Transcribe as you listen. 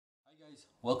Guys,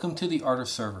 welcome to the Art of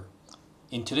Server.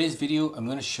 In today's video, I'm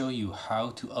going to show you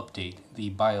how to update the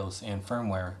BIOS and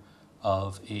firmware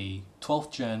of a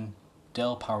 12th gen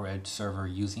Dell PowerEdge server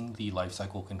using the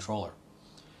Lifecycle Controller.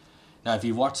 Now, if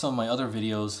you've watched some of my other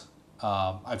videos,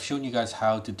 I've shown you guys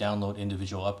how to download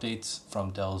individual updates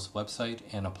from Dell's website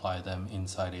and apply them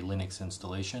inside a Linux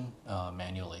installation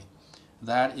manually.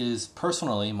 That is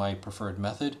personally my preferred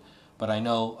method, but I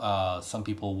know some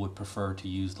people would prefer to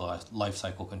use the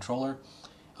Lifecycle Controller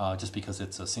just because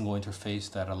it's a single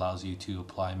interface that allows you to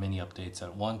apply many updates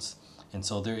at once, and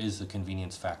so there is a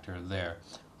convenience factor there.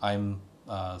 I'm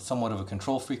somewhat of a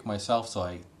control freak myself, so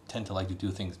I tend to like to do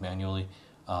things manually,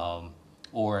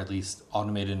 or at least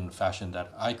automated in a fashion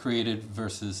that I created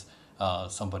versus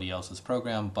somebody else's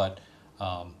program, but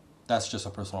that's just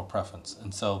a personal preference.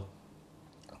 And so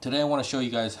today I want to show you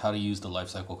guys how to use the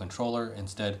Lifecycle Controller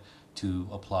instead to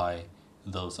apply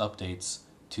those updates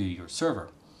to your server.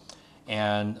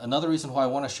 And another reason why I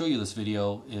want to show you this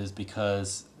video is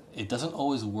because it doesn't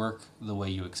always work the way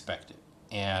you expect it.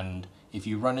 And if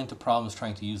you run into problems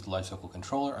trying to use the Lifecycle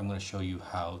Controller, I'm going to show you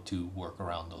how to work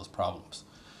around those problems.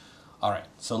 Alright,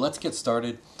 so let's get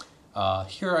started.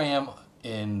 Here I am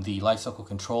in the Lifecycle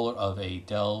Controller of a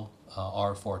Dell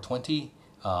R420.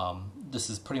 This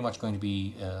is pretty much going to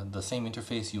be the same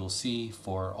interface you'll see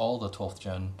for all the 12th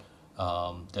gen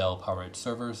Dell PowerEdge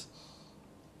servers.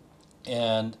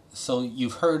 And so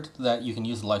you've heard that you can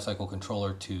use the Lifecycle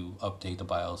Controller to update the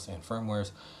BIOS and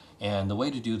firmwares, and the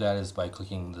way to do that is by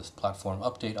clicking this platform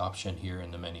update option here in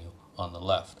the menu on the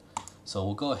left. So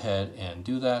we'll go ahead and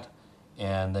do that,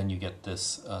 and then you get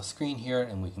this screen here,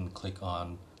 and we can click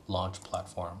on launch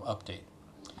platform update.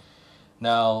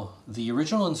 Now, the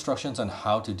original instructions on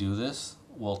how to do this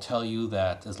will tell you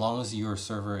that as long as your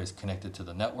server is connected to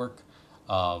the network,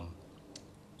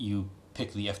 you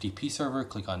pick the FTP server,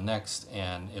 click on next,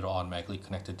 and it'll automatically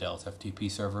connect to Dell's FTP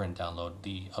server and download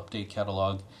the update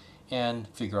catalog and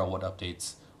figure out what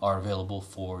updates are available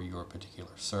for your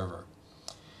particular server.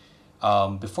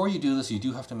 Before you do this, you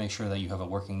do have to make sure that you have a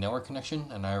working network connection,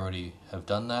 and I already have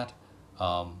done that,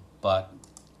 but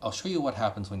I'll show you what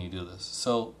happens when you do this.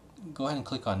 So go ahead and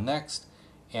click on next,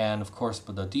 and of course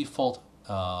the default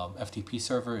FTP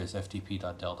server is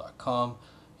ftp.dell.com,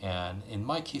 and in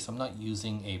my case I'm not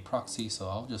using a proxy, so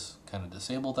I'll just kind of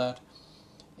disable that,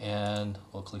 and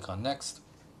we'll click on next.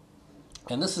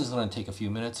 And this is going to take a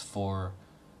few minutes for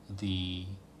the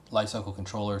Lifecycle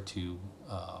Controller to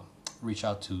reach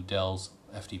out to Dell's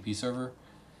FTP server,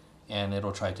 and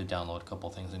it'll try to download a couple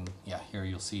things. And yeah, here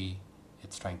you'll see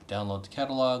it's trying to download the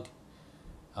catalog.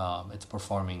 It's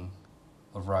performing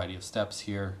a variety of steps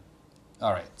here.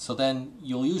 Alright, so then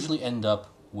you'll usually end up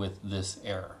with this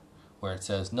error where it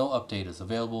says no update is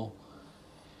available.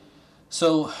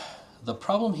 So the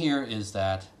problem here is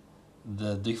that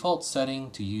the default setting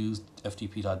to use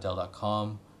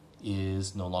ftp.dell.com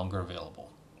is no longer available.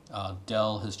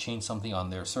 Dell has changed something on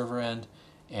their server end,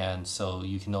 and so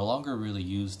you can no longer really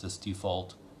use this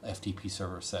default FTP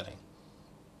server setting.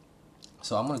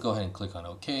 So I'm going to go ahead and click on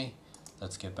OK.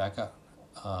 Let's get back up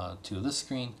to this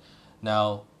screen.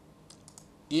 Now,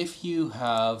 if you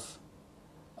have,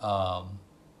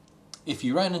 if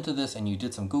you ran into this and you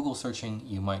did some Google searching,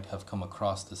 you might have come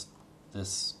across this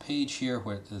page here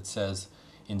where it says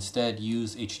instead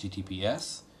use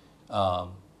HTTPS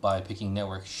by picking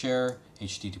network share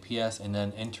HTTPS and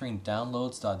then entering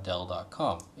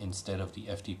downloads.dell.com instead of the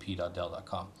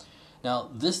ftp.dell.com. Now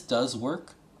this does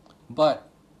work, but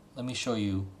let me show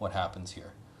you what happens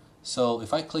here. So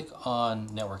if I click on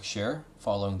network share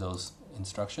following those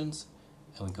instructions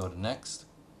and we go to next,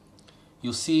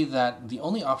 you'll see that the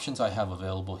only options I have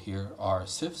available here are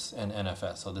CIFS and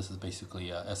NFS. So this is basically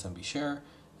SMB share,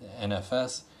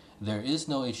 NFS. There is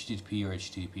no HTTP or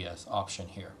HTTPS option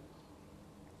here.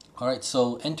 Alright,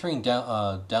 so entering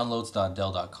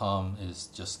downloads.dell.com is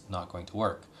just not going to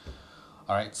work.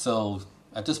 Alright, so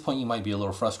at this point you might be a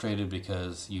little frustrated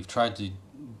because you've tried to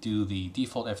do the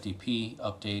default FTP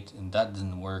update and that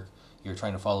didn't work. You're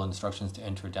trying to follow instructions to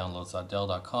enter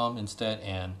downloads.dell.com instead,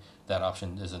 and that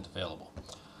option isn't available.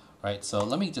 Right, so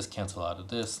let me just cancel out of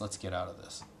this. Let's get out of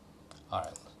this.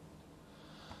 Alright.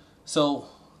 So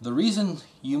the reason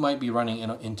you might be running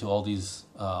into all these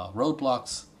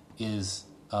roadblocks is,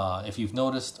 if you've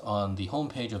noticed on the home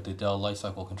page of the Dell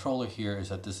Lifecycle Controller here, is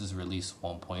that this is release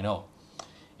 1.0.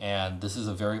 And this is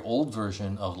a very old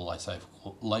version of the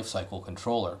Lifecycle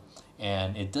Controller,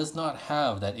 and it does not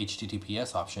have that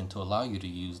HTTPS option to allow you to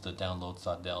use the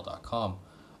downloads.dell.com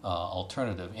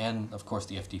alternative, and of course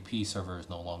the FTP server is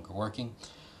no longer working.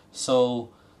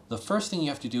 So the first thing you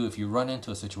have to do if you run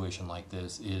into a situation like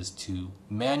this is to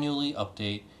manually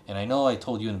update. And I know I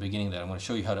told you in the beginning that I'm going to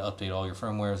show you how to update all your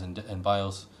firmwares and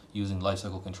BIOS using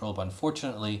Lifecycle Control, but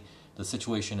unfortunately the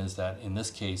situation is that in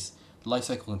this case the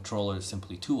Lifecycle Controller is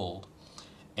simply too old,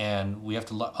 and we have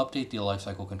to update the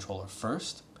Lifecycle Controller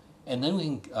first, and then we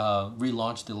can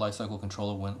relaunch the Lifecycle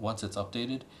Controller once it's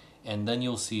updated, and then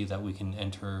you'll see that we can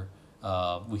enter,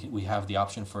 we have the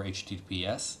option for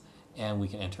HTTPS, and we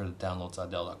can enter the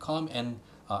downloads.dell.com, and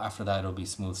after that it'll be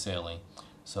smooth sailing.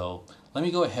 So let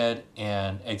me go ahead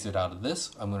and exit out of this.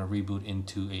 I'm going to reboot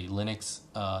into a Linux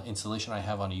installation I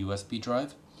have on a USB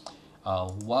drive.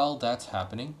 While that's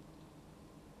happening,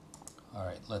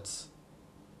 alright, let's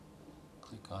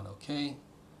click on OK.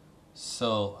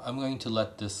 So I'm going to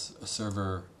let this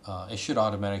server, it should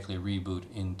automatically reboot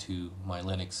into my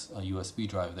Linux USB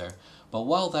drive there. But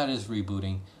while that is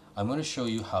rebooting, I'm going to show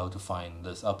you how to find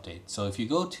this update. So if you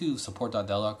go to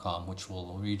support.dell.com, which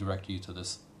will redirect you to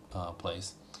this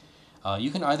place,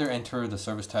 you can either enter the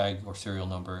service tag or serial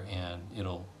number, and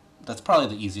that's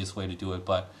probably the easiest way to do it.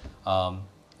 But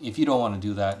if you don't want to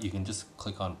do that, you can just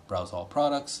click on Browse All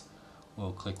Products.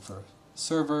 We'll click for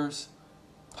Servers,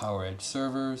 PowerEdge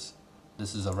Servers.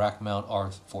 This is a rack mount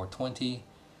R420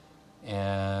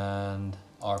 and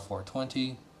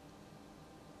R420.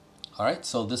 Alright,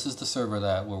 so this is the server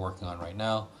that we're working on right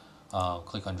now.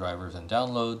 Click on Drivers and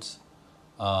Downloads.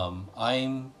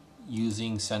 I'm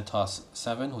using CentOS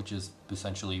 7, which is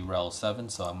essentially RHEL 7,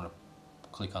 so I'm going to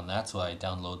click on that so I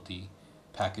download the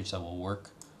package that will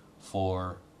work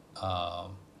for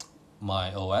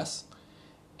my OS.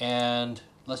 And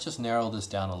let's just narrow this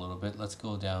down a little bit. Let's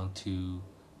go down to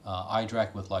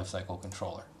iDRAC with Lifecycle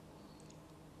Controller.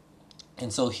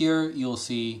 And so here you'll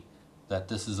see that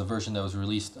this is a version that was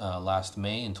released last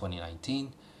May in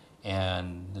 2019,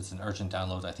 and it's an urgent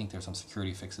download. I think there's some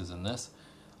security fixes in this.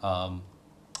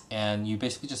 And you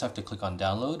basically just have to click on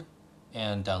download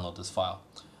and download this file.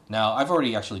 Now, I've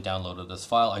already actually downloaded this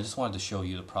file. I just wanted to show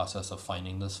you the process of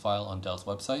finding this file on Dell's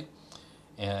website.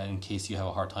 And in case you have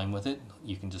a hard time with it,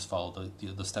 you can just follow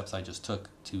the steps I just took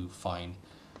to find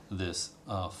this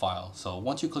file. So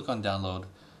once you click on download,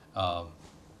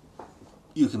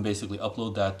 you can basically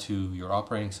upload that to your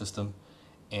operating system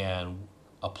and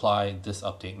apply this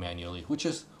update manually, which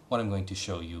is what I'm going to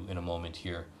show you in a moment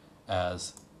here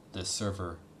as this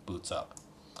server boots up.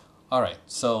 Alright,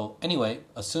 so anyway,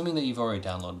 assuming that you've already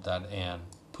downloaded that and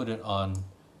put it on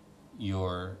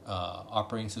your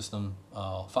operating system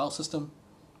file system,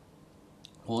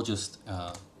 we'll just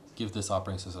give this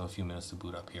operating system a few minutes to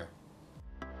boot up here.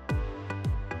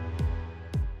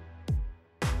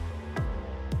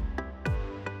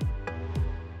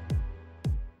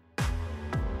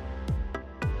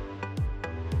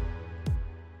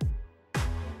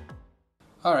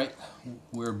 Alright,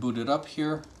 we're booted up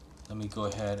here. Let me go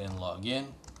ahead and log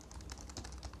in.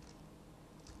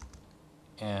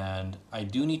 And I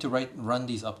do need to run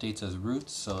these updates as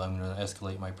root, so I'm going to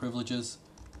escalate my privileges.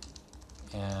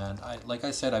 And like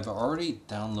I said, I've already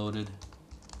downloaded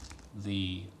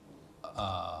the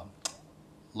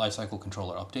Lifecycle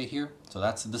Controller update here. So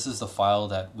this is the file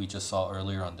that we just saw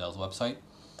earlier on Dell's website.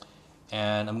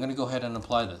 And I'm going to go ahead and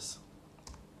apply this.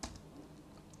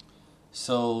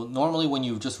 So normally when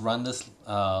you just run this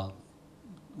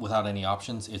without any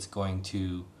options, it's going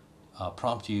to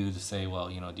prompt you to say, well,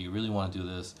 do you really want to do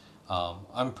this?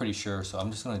 I'm pretty sure, so I'm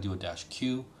just going to do a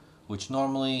 -Q, which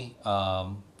normally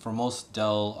for most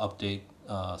Dell update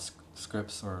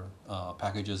scripts or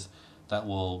packages, that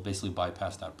will basically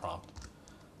bypass that prompt.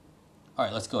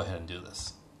 Alright, let's go ahead and do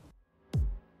this.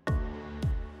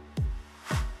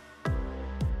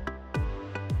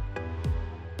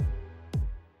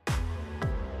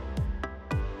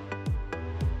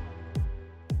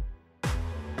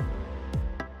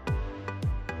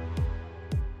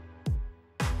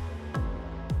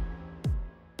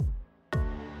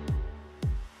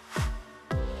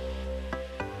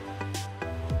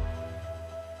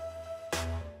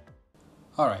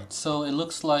 Alright, so it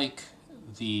looks like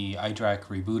the iDRAC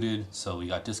rebooted, so we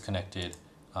got disconnected.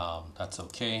 That's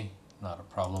okay, not a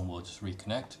problem, we'll just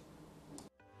reconnect.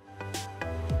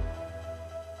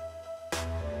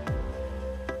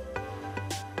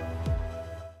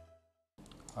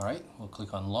 Alright, we'll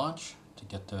click on launch to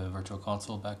get the virtual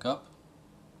console back up.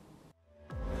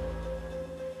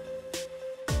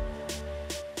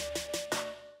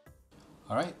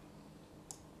 Alright,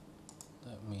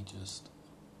 let me just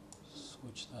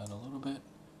switch that a little bit.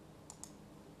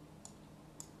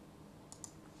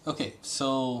 Okay,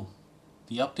 so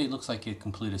the update looks like it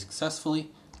completed successfully.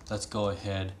 Let's go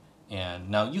ahead And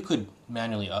now you could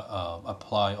manually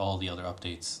apply all the other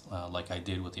updates like I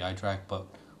did with the iDRAC, but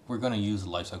we're going to use the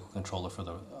Lifecycle Controller for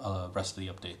the rest of the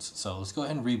updates. So let's go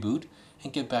ahead and reboot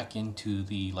and get back into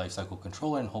the Lifecycle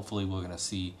Controller, and hopefully we're going to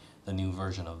see the new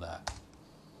version of that.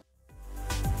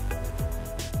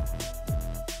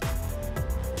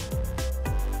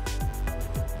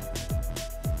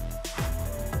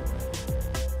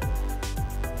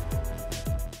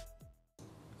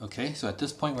 Okay, so at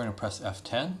this point we're going to press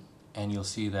F10 and you'll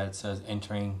see that it says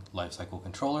entering Lifecycle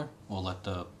Controller. We'll let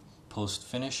the post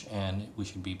finish and we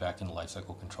should be back in the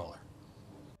Lifecycle Controller.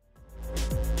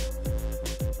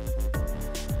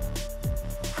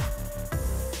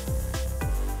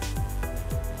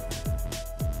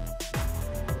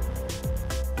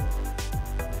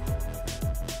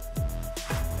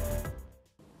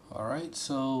 Alright,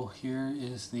 so here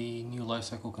is the new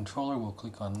Lifecycle Controller. We'll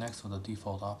click on Next with the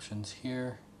default options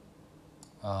here.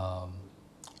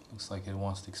 Looks like it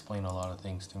wants to explain a lot of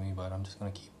things to me, but I'm just going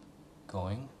to keep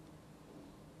going.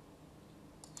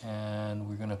 And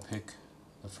we're going to pick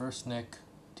the first NIC.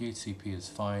 DHCP is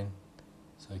fine,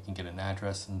 so you can get an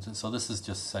address. And so this is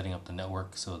just setting up the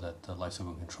network so that the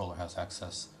Lifecycle Controller has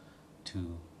access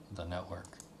to the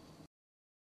network.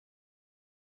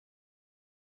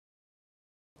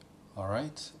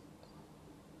 Alright,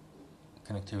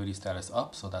 connectivity status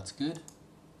up, so that's good.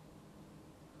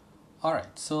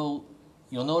 Alright, so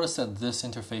you'll notice that this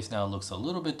interface now looks a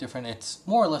little bit different. It's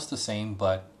more or less the same,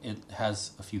 but it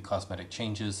has a few cosmetic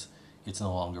changes. It's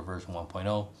no longer version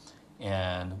 1.0,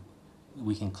 and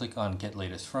we can click on Get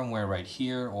Latest Firmware right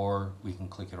here, or we can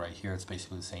click it right here. It's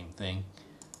basically the same thing.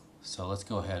 So let's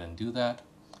go ahead and do that.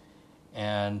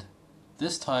 And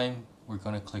this time we're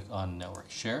going to click on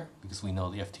Network Share because we know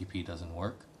the FTP doesn't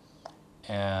work.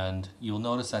 And you'll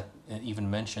notice that it even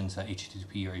mentions that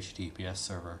HTTP or HTTPS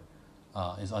server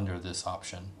is under this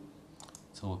option.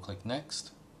 So we'll click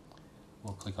Next.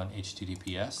 We'll click on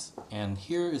HTTPS. And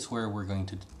here is where we're going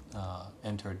to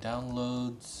enter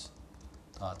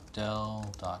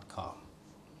downloads.dell.com.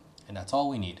 And that's all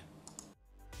we need.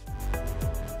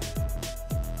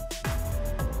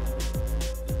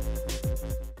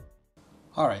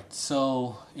 Alright,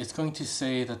 so it's going to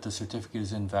say that the certificate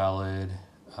is invalid.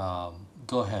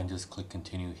 Go ahead and just click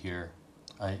continue here.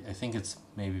 I think it's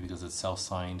maybe because it's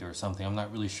self-signed or something. I'm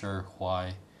not really sure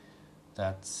why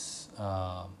that's,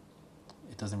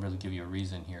 it doesn't really give you a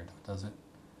reason here, does it?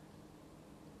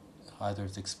 Either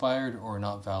it's expired or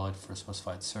not valid for a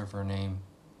specified server name.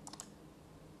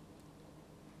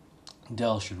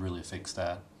 Dell should really fix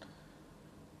that.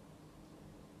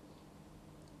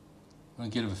 I'm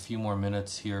going to give it a few more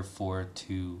minutes here for it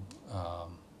to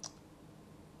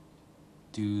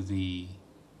do the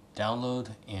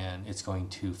download, and it's going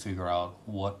to figure out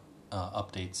what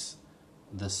updates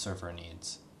this server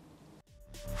needs.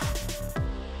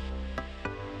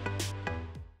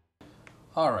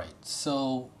 Alright,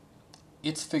 so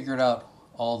it's figured out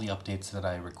all the updates that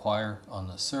I require on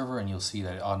the server, and you'll see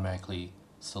that it automatically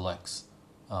selects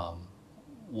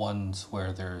ones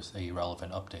where there's a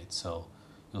relevant update. So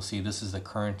you'll see this is the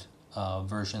current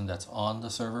version that's on the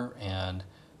server, and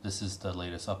this is the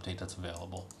latest update that's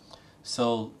available.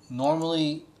 So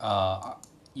normally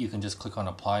you can just click on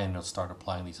apply and it'll start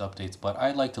applying these updates, but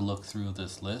I like to look through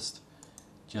this list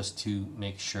just to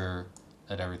make sure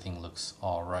that everything looks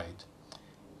all right.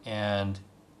 And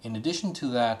in addition to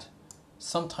that,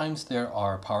 sometimes there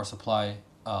are power supply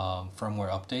firmware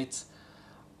updates.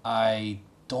 I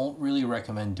don't really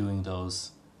recommend doing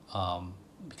those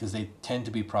because they tend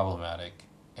to be problematic,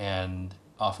 and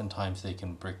oftentimes they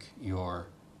can brick your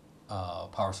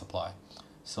power supply.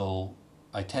 So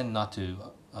I tend not to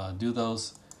do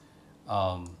those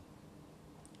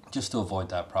just to avoid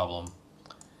that problem.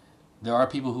 There are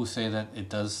people who say that it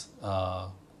does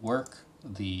work,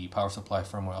 the power supply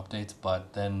firmware updates,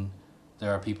 but then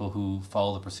there are people who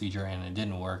follow the procedure and it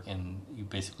didn't work, and you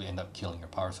basically end up killing your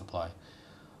power supply.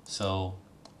 So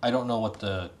I don't know what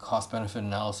the cost-benefit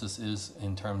analysis is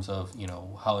in terms of, you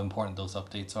know, how important those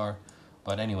updates are,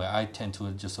 but anyway, I tend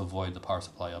to just avoid the power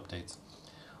supply updates.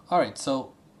 Alright,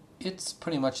 so it's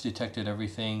pretty much detected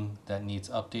everything that needs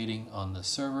updating on the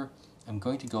server. I'm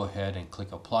going to go ahead and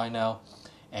click apply now,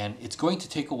 and it's going to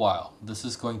take a while. This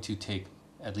is going to take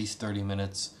at least 30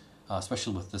 minutes,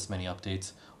 especially with this many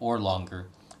updates, or longer.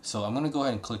 So I'm going to go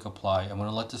ahead and click apply. I'm going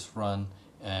to let this run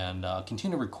and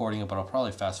continue recording it, but I'll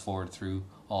probably fast forward through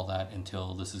all that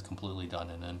until this is completely done,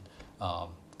 and then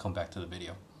come back to the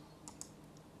video.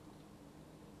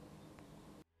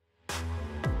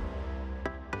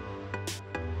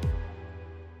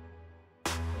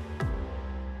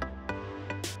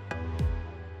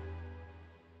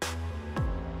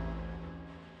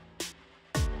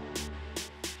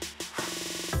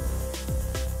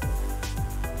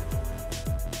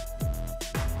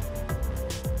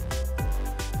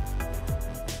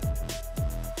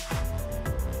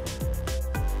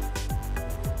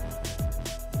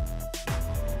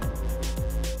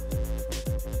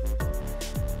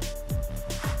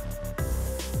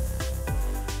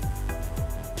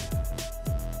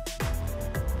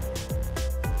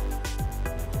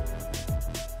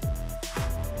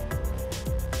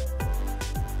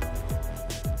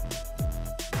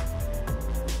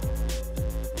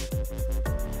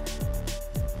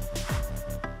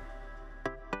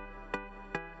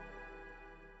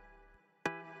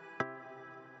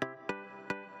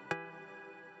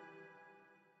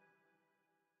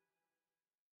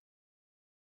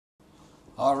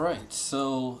 Alright,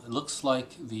 so it looks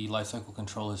like the Lifecycle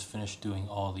Controller has finished doing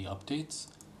all the updates.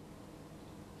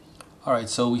 Alright,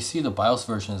 so we see the BIOS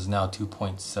version is now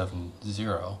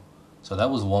 2.70. So that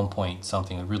was 1 point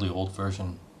something, a really old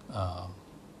version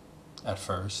at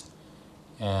first.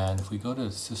 And if we go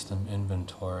to System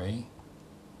Inventory,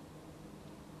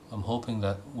 I'm hoping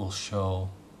that will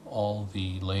show all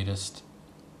the latest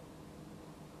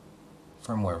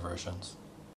firmware versions.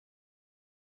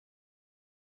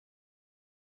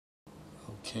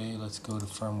 Okay, let's go to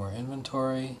Firmware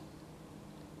Inventory.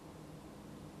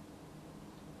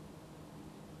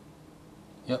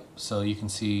 Yep, so you can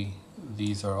see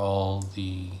these are all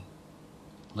the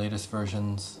latest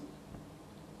versions.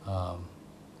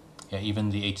 Yeah, even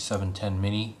the H710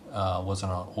 Mini was an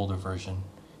older version.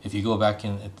 If you go back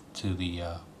to the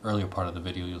earlier part of the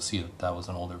video, you'll see that that was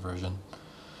an older version.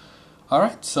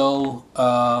 Alright, so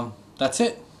that's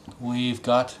it. We've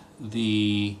got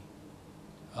the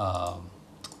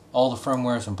all the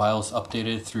firmwares and BIOS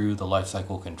updated through the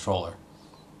Lifecycle Controller.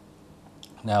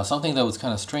 Now, something that was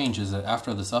kind of strange is that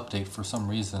after this update, for some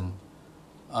reason,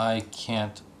 I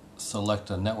can't select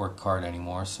a network card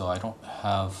anymore, so I don't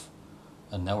have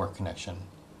a network connection.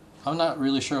 I'm not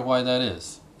really sure why that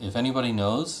is. If anybody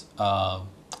knows,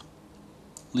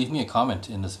 leave me a comment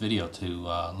in this video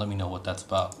to let me know what that's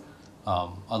about.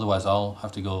 Otherwise, I'll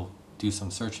have to go do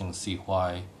some searching to see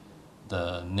why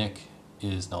the NIC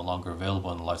is no longer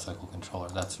available in the Lifecycle Controller.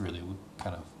 That's really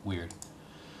kind of weird.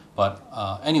 But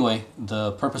anyway,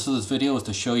 the purpose of this video is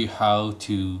to show you how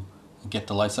to get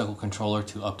the Lifecycle Controller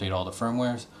to update all the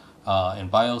firmwares in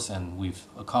BIOS, and we've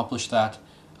accomplished that.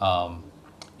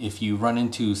 If you run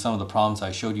into some of the problems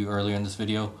I showed you earlier in this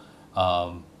video,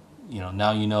 now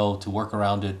you know to work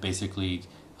around it. Basically,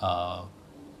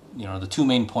 the two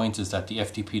main points is that the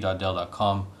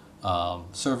ftp.dell.com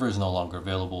server is no longer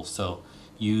available, so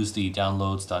use the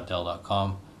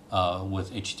downloads.dell.com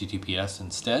with HTTPS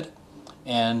instead.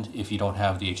 And if you don't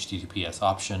have the HTTPS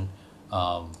option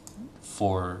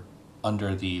for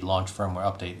under the launch firmware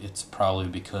update, it's probably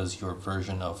because your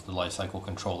version of the Lifecycle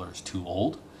Controller is too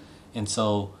old. And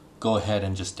so go ahead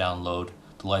and just download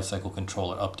the Lifecycle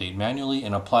Controller update manually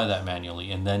and apply that manually,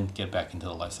 and then get back into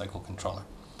the Lifecycle Controller.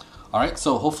 Alright,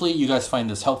 so hopefully you guys find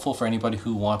this helpful for anybody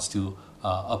who wants to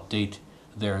update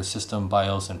their system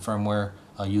BIOS and firmware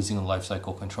using the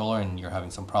Lifecycle Controller, and you're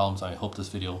having some problems. I hope this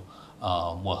video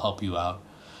will help you out.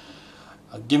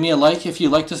 Give me a like if you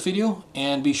like this video,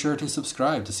 and be sure to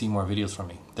subscribe to see more videos from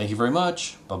me. Thank you very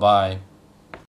much. Bye-bye.